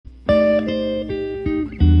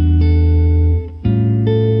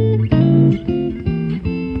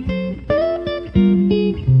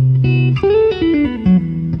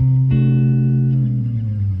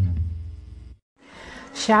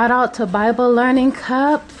Shout out to Bible Learning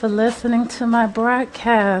Cup for listening to my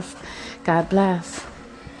broadcast. God bless.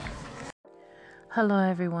 Hello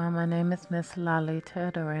everyone, my name is Miss Lalita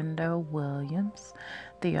Dorendo Williams,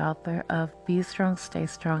 the author of Be Strong, Stay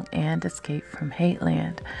Strong, and Escape from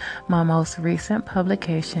Hateland. My most recent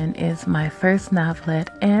publication is my first novelette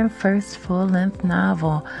and first full-length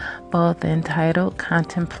novel, both entitled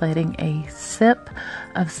Contemplating a Sip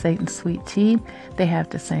of Satan's Sweet Tea. They have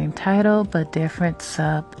the same title but different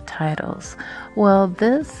subtitles. Well,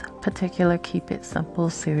 this particular Keep It Simple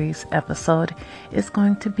series episode is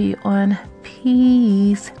going to be on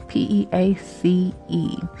peace,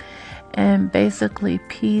 P-E-A-C-E. And basically,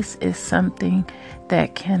 peace is something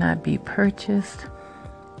that cannot be purchased.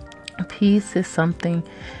 Peace is something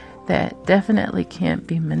that definitely can't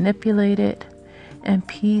be manipulated. And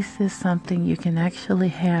peace is something you can actually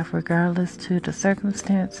have regardless to the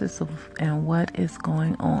circumstances and what is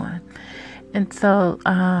going on. And so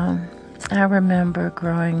I remember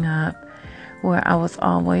growing up where I was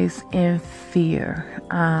always in fear.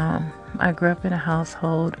 I grew up in a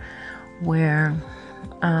household where,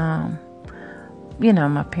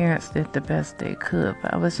 my parents did the best they could,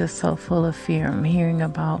 but I was just so full of fear. I'm hearing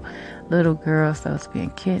about little girls that was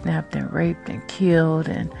being kidnapped and raped and killed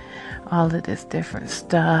and all of this different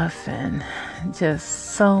stuff, and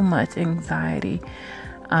just so much anxiety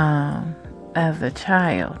as a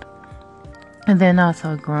child. And then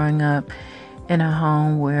also growing up in a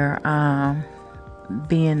home where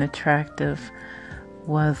being attractive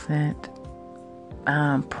wasn't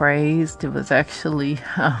praised. It was actually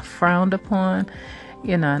frowned upon,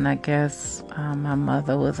 and I guess my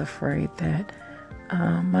mother was afraid that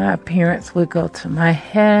my appearance would go to my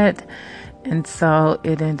head, and so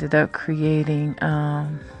it ended up creating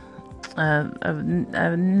an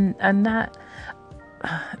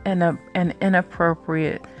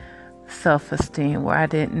inappropriate self-esteem where I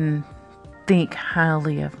didn't think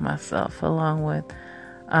highly of myself, along with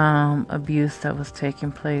abuse that was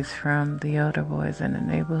taking place from the older boys in the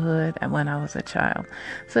neighborhood and when I was a child.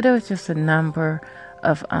 So there was just a number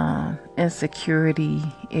of insecurity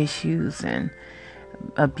issues and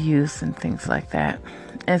abuse and things like that.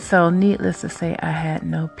 And so needless to say, I had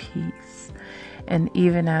no peace. And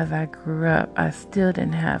even as I grew up, I still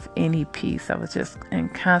didn't have any peace. I was just in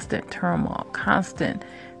constant turmoil, constant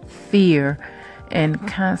fear, and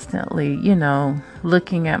constantly,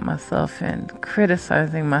 looking at myself and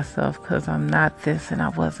criticizing myself because I'm not this and I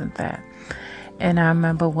wasn't that. And I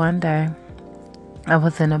remember one day I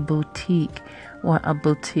was in a boutique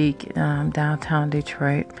downtown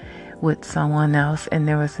Detroit with someone else, and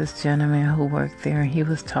there was this gentleman who worked there, and he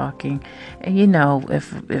was talking. And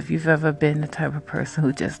if you've ever been the type of person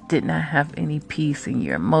who just did not have any peace, and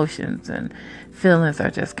your emotions and feelings are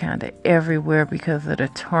just kind of everywhere because of the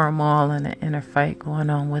turmoil and the inner fight going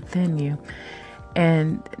on within you.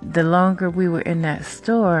 And the longer we were in that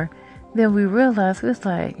store, then we realized it was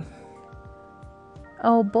like,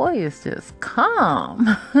 oh boy, it's just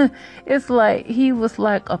calm. It's like he was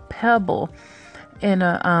like a pebble in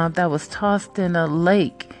a that was tossed in a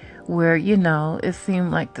lake where it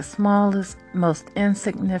seemed like the smallest, most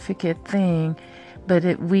insignificant thing, but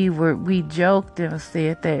we joked and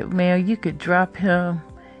said that, man, you could drop him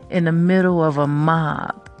in the middle of a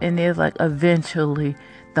mob and it's like eventually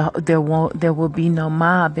there will be no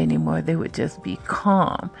mob anymore. They would just be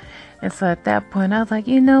calm. And so at that point I was like,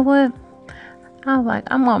 you know what, I'm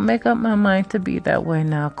gonna make up my mind to be that way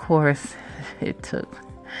now. Of course, it took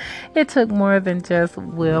more than just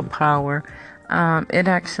willpower. It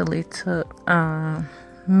actually took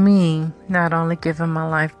me not only giving my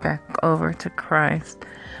life back over to Christ,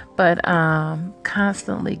 but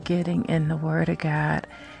constantly getting in the Word of God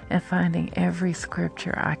and finding every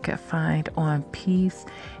scripture I could find on peace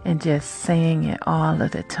and just saying it all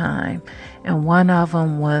of the time. And one of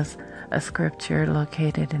them was a scripture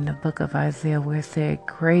located in the book of Isaiah where it said,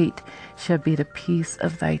 "Great shall be the peace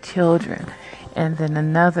of thy children." And then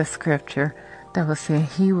another scripture that was saying,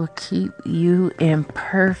 "He will keep you in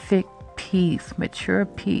perfect peace, mature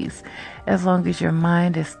peace, as long as your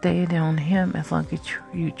mind is stayed on Him, as long as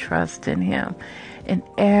you trust in Him." In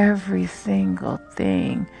every single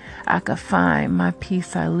thing I could find, "My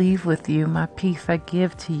peace I leave with you, my peace I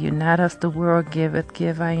give to you, not as the world giveth,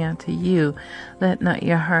 give I unto you. Let not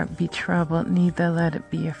your heart be troubled, neither let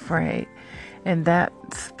it be afraid." And that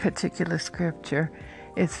particular scripture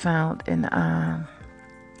is found in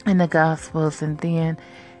the Gospels, and then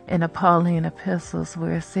in the Pauline epistles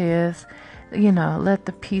where it says, let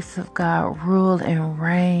the peace of God rule and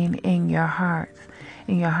reign in your hearts.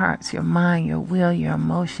 in your hearts, your mind, your will, your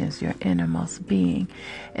emotions, your innermost being.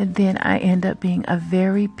 And then I end up being a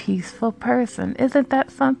very peaceful person. Isn't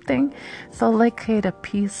that something? So locate a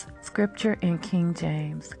peace scripture in King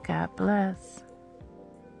James. God bless.